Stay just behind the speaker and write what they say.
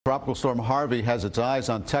Tropical storm Harvey has its eyes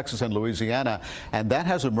on Texas and Louisiana, and that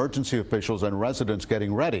has emergency officials and residents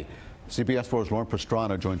getting ready. CBS 4's Lauren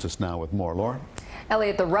Pastrana joins us now with more. Lauren?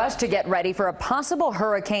 Elliot, the rush to get ready for a possible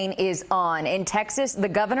hurricane is on. In Texas, the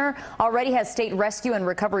governor already has state rescue and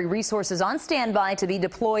recovery resources on standby to be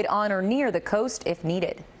deployed on or near the coast if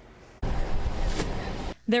needed.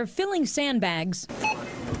 They're filling sandbags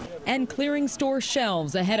and clearing store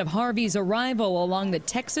shelves ahead of Harvey's arrival along the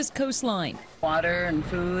Texas coastline. Water and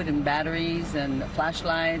food and batteries and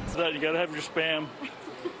flashlights. You gotta have your Spam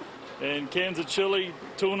and cans of chili,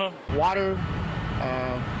 tuna. Water,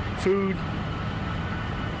 food,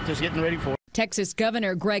 just getting ready for it. Texas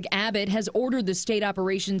Governor Greg Abbott has ordered the State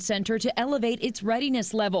Operations Center to elevate its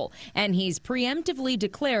readiness level, and he's preemptively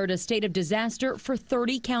declared a state of disaster for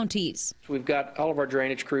 30 counties. We've got all of our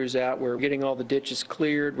drainage crews out. We're getting all the ditches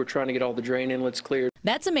cleared. We're trying to get all the drain inlets cleared.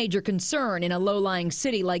 That's a major concern in a low-lying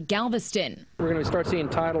city like Galveston. We're going to start seeing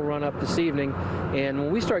tidal run up this evening, and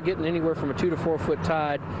when we start getting anywhere from a 2 to 4 foot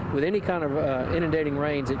tide with any kind of inundating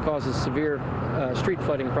rains, it causes severe street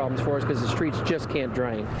flooding problems for us because the streets just can't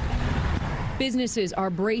drain. Businesses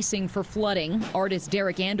are bracing for flooding. Artist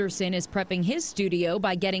Derek Anderson is prepping his studio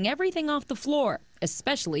by getting everything off the floor,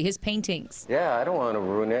 especially his paintings. Yeah, I don't want to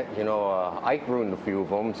ruin it. Ike ruined a few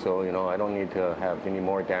of them, so, I don't need to have any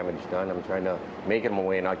more damage done. I'm trying to make him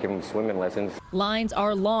away and not give him swimming lessons. Lines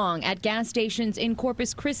are long at gas stations in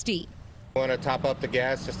Corpus Christi. We want to top up the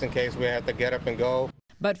gas just in case we have to get up and go.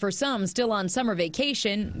 But for some still on summer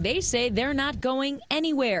vacation, they say they're not going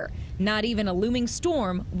anywhere. Not even a looming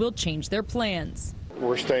storm will change their plans.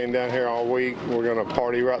 We're staying down here all week. We're going to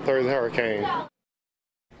party right through the hurricane.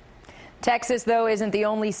 Texas, though, isn't the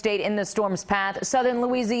only state in the storm's path. Southern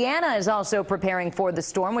Louisiana is also preparing for the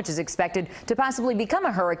storm, which is expected to possibly become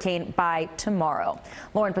a hurricane by tomorrow.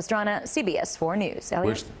 Lauren Pastrana, CBS 4 News. Elliot?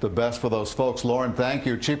 Wish the best for those folks. Lauren, thank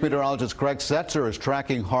you. Chief Meteorologist Craig Setzer is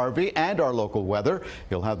tracking Harvey and our local weather.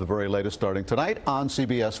 He'll have the very latest starting tonight on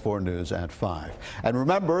CBS 4 News at 5. And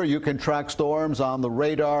remember, you can track storms on the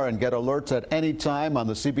radar and get alerts at any time on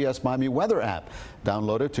the CBS Miami Weather app.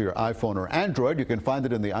 Download it to your iPhone or Android. You can find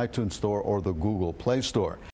it in the iTunes Store or the Google Play Store.